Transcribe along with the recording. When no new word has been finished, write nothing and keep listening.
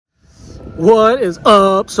What is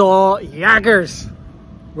up, Salt Yackers?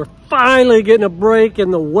 We're finally getting a break in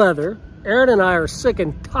the weather. Erin and I are sick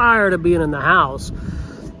and tired of being in the house.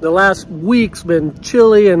 The last week's been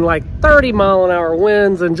chilly and like 30-mile-an-hour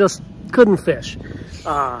winds and just couldn't fish.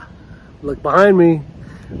 Look behind me.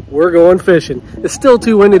 We're going fishing. It's still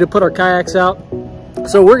too windy to put our kayaks out.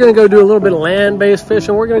 So we're gonna go do a little bit of land-based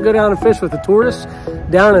fishing. We're gonna go down and fish with the tourists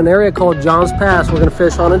down in an area called John's Pass. We're gonna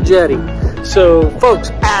fish on a jetty. So folks,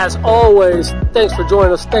 as always, thanks for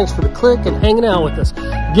joining us. Thanks for the click and hanging out with us.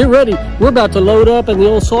 Get ready. We're about to load up in the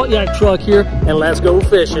old Salt Yak truck here and let's go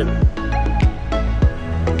fishing.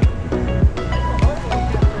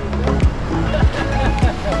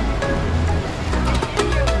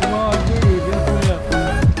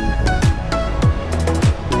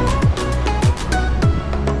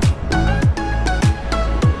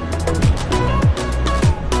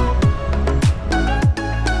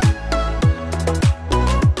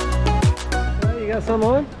 Some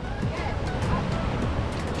on?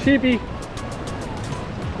 Sheepy.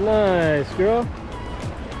 Nice, girl.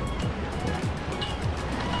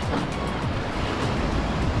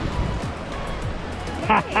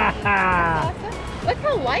 Ha ha ha! Look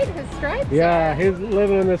how light his stripes are. Yeah, he's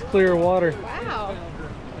living in this clear water. Wow.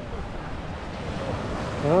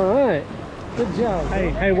 All right. Good job.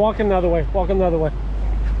 Hey, walk him the other way. Walk him the other way.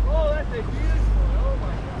 Oh, that's a huge one. Oh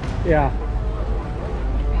my God. Yeah.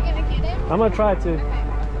 I'm gonna try to.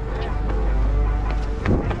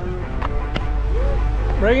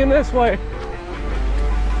 Bring him this way.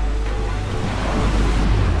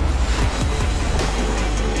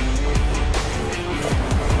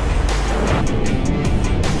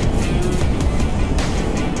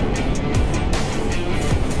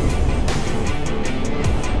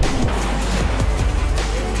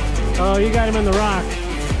 Oh, you got him in the rock.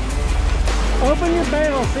 Open your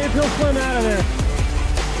bail, see if he'll swim out of there.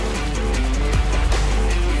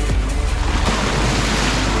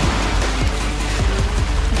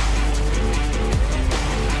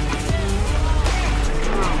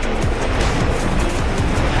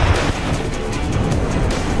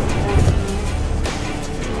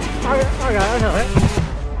 I got it.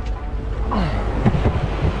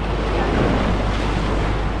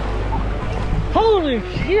 Holy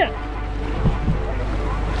shit!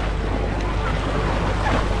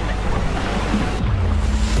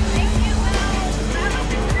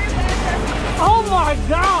 Oh my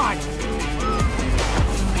God!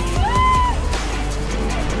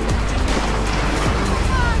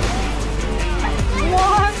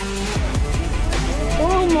 What?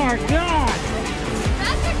 Oh my God!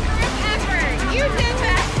 You did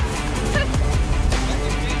that!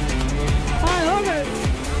 I love it!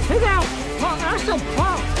 Look how, that's a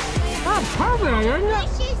pump! That's permit, isn't it? What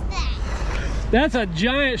fish is that? That's a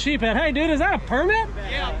giant sheephead. Hey dude, is that a permit?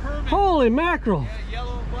 Yeah, permit. Holy mackerel! Yeah,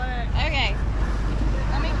 yellow and black. Okay.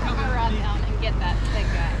 Let me put my rod down and get that big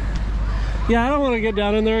guy. Yeah, I don't want to get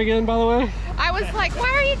down in there again, by the way. I was like, why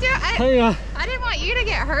are you doing I didn't want you to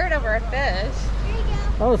get hurt over a fish. Here you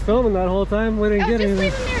go. I was filming that whole time. We didn't get just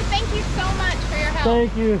anything. leave him there. Thank you so much for your help.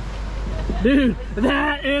 Thank you. Dude,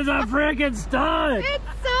 that is a freaking stud! It's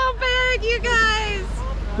so big, you guys!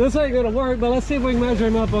 This ain't gonna work, but let's see if we can measure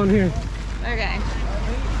him up on here. Okay.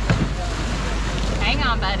 Hang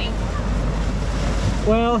on, buddy.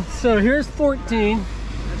 Well, so here's 14.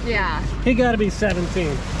 Yeah. He gotta be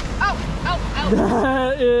 17. Oh.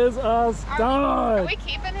 That is a stud! Are we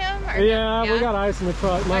keeping him? Or Yeah, we got ice in the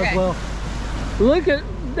truck, might as Okay. well. Look at,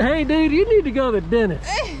 hey dude, you need to go to the dentist.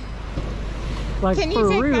 Like Can you for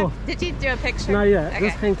take real. Did you do a picture? Not yet, Okay.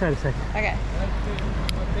 just hang tight a second. Okay.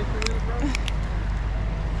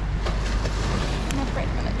 I'm afraid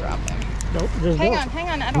I'm gonna drop him. Nope, just Hang walk.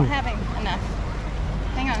 on, I don't have him enough.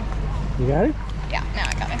 Hang on. You got it? Yeah, now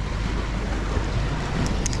I got him.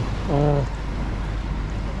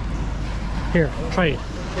 Here, try it.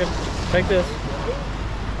 Yep, take this.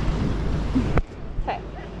 Okay.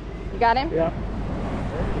 You got him? Yeah.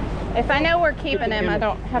 If I know we're keeping him, I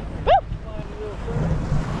don't have. Woo!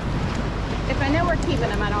 If I know we're keeping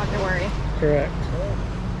him, I don't have to worry. Correct.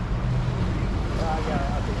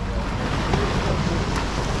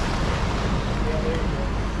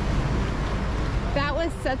 That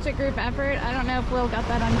was such a group effort. I don't know if Will got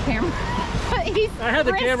that on camera. I had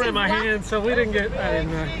the camera in my hand, so we didn't get. I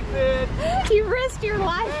didn't know. You risked your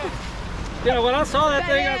life. Yeah, when I saw that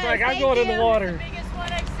thing, I was like, I'm going in the water. Biggest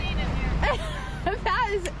one I've seen in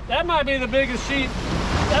here. That might be the biggest sheep.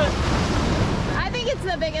 I think it's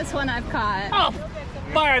the biggest one I've caught. Oh,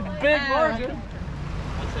 by a big margin.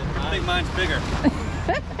 I think mine's bigger.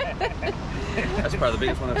 That's probably the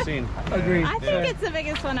biggest one I've seen. Agreed. I think it's the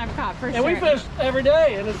biggest one I've caught for And sure. we fish every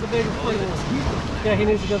day, and it's the biggest one. Yeah, he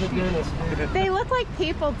needs to go to the dentist. They look like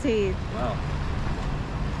people teeth. Wow.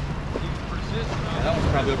 Yeah, that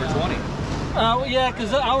one's probably over 20. Yeah,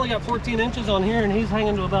 because I only got 14 inches on here, and he's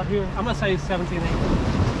hanging to about here. I'm going to say he's 17 inches.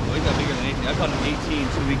 Well, he's got bigger than 18. I caught him 18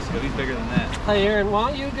 2 weeks ago. He's bigger than that. Hey, Erin, why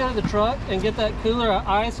don't you go to the truck and get that cooler of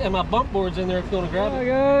ice and my bump boards in there if you want to grab it. Hi,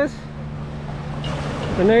 guys.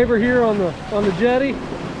 The neighbor here on the jetty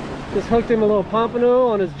just hooked him a little pompano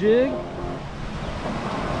on his jig.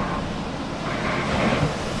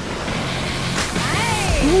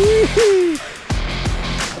 Nice.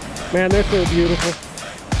 Man, they're so beautiful.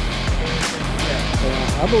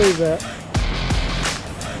 Yeah, I believe that.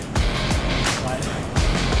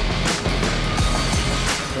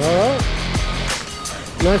 All right.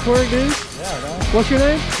 Nice work, dude. Yeah, right. What's your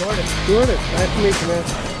name? Jordan. Jordan. Nice to meet you, man.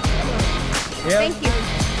 Yeah. Thank you.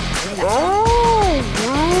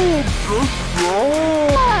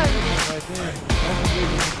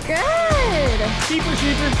 Good. Keeper.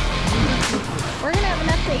 We're gonna have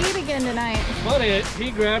enough to eat again tonight. Funny, he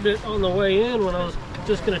grabbed it on the way in when I was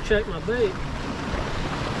just gonna check my bait.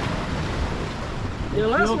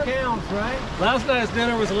 Yeah, Counts, right? last night's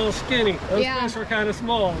dinner was a little skinny. Those Yeah. fish were kind of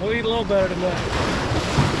small. We'll eat a little better tonight.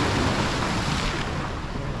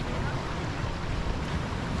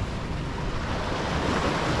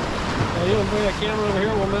 Now, you want to bring a camera over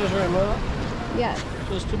here? We'll measure him up Yes.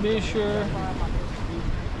 just to be sure.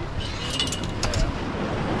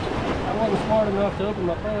 I wasn't smart enough to open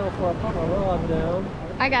my pail before I put my rod down.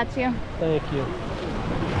 I got you. Thank you.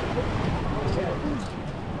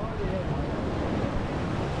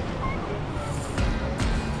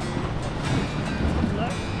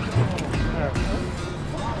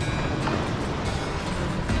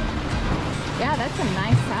 Yeah, that's a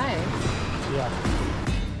nice size. Yeah.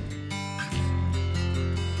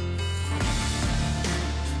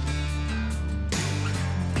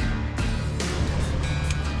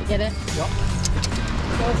 You get it? Yep.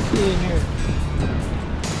 Let's see here.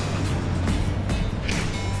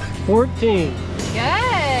 14. Good.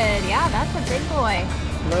 Yeah, that's a big boy.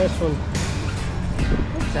 Nice one.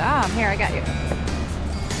 Good job. Here, I got you.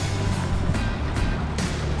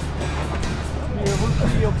 Here, we'll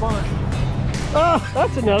see you a bunch. Oh,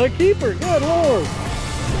 that's another keeper. Good Lord.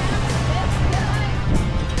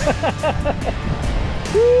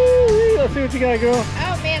 Woo-wee. Let's see what you got, girl.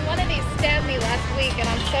 Oh man, one of these stabbed me last week and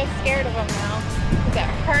I'm so scared of them now. That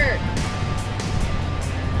hurt.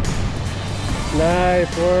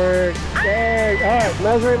 Nice work. Dang. All right,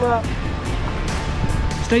 measure him up.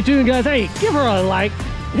 Stay tuned, guys. Hey, give her a like.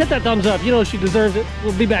 Hit that thumbs up. You know she deserves it.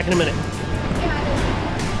 We'll be back in a minute.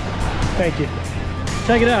 Thank you.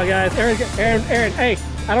 Check it out, guys. Erin, hey,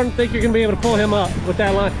 I don't think you're going to be able to pull him up with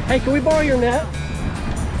that line. Hey, can we borrow your net?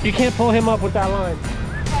 You can't pull him up with that line.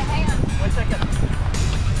 Okay, hang on. 1 second.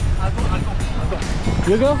 I'll go.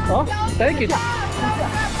 You go? Oh, thank you.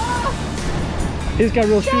 He's got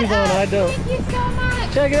real shoes on, I don't. Thank you so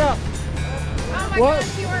much. Check it out. Oh my What?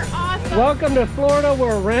 gosh, you are awesome. Welcome to Florida,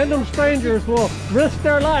 where random strangers will risk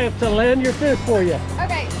their life to land your fish for you.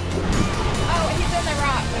 Okay. Oh, he's in the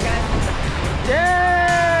rock, okay.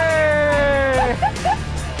 Yay!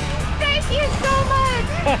 Thank you so much.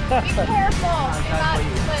 Be careful. Do not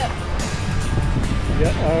slip.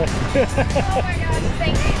 Yeah, Oh my gosh,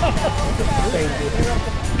 thank you so much. thank you.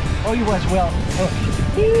 Oh, you was well.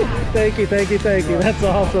 Thank you. That's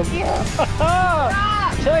awesome.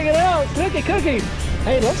 Rock. Check it out, Snooky Cookie.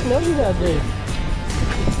 Hey, let's measure that dude.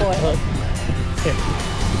 Pull that hook. Here.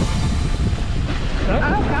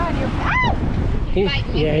 Oh God, you're bite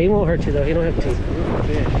me. Yeah, he won't hurt you though. He don't have teeth.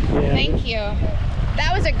 Yeah. Thank you.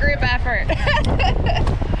 That was a group effort.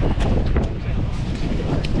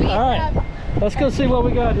 All right, let's go see what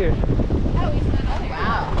we got here.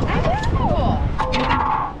 Wow. That's cool. Look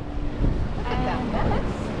at that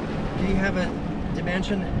mess. Do you have a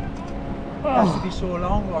dimension? It has to be so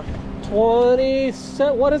long, or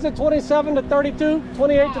 27, what is it, 27 to 32?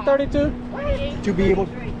 28 to 32? to be able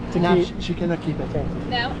to No, keep? She cannot keep it.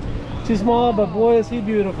 No. Too small, but boy, is he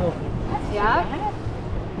beautiful. Yeah.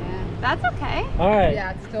 That's okay. All right.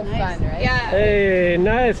 Yeah, it's still fun, right? Yeah. Hey,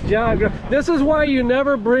 nice job, girl. This is why you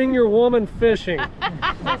never bring your woman fishing.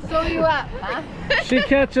 Sew you up, huh? She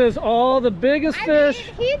catches all the biggest fish.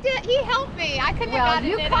 I mean, he helped me. I couldn't Well, have gotten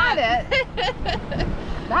you it caught up.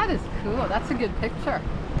 That is cool. That's a good picture.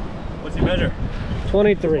 What's he measure?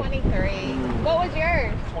 23. 23. What was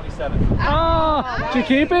yours? 27. Oh, did you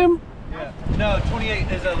keep him? Yeah. No,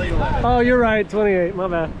 28 is a legal limit. Oh, you're right, 28, my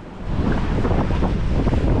bad.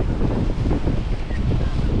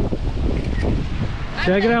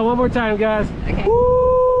 Check it out one more time, guys. Okay.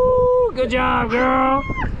 Woo! Good job, girl.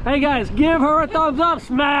 Hey, guys, give her a thumbs up.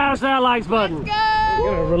 Smash that likes button. Let's go. I'm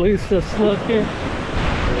gonna release this snook here.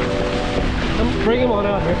 Bring him on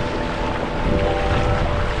out here.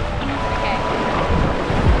 Okay.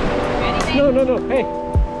 Ready, baby? No, no, no. Hey,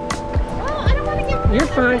 Well, I don't want to get... you're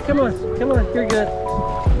fine. Come on. Come on. You're good.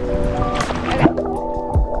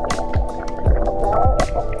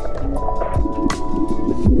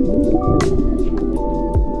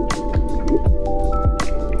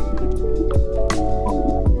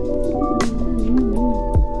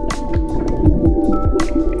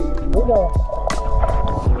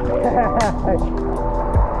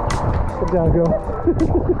 Good job, girl.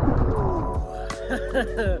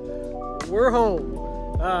 We're home.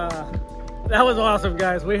 That was awesome,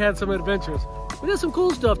 guys. We had some adventures. We did some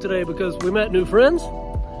cool stuff today because we met new friends.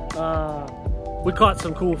 We caught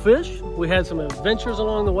some cool fish. We had some adventures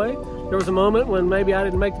along the way. There was a moment when maybe I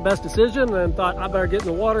didn't make the best decision and thought I better get in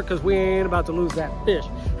the water because we ain't about to lose that fish.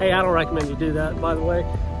 Hey, I don't recommend you do that, by the way.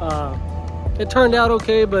 It turned out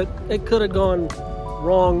okay, but it could have gone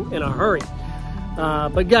wrong in a hurry.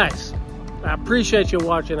 But guys, I appreciate you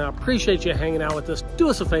watching. I appreciate you hanging out with us. Do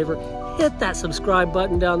us a favor, hit that subscribe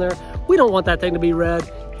button down there. We don't want that thing to be red.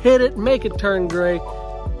 Hit it, make it turn gray.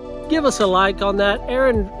 Give us a like on that.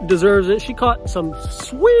 Erin deserves it. She caught some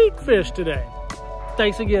sweet fish today.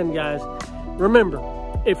 Thanks again, guys. Remember,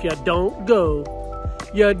 if you don't go,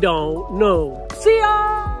 you don't know. See ya!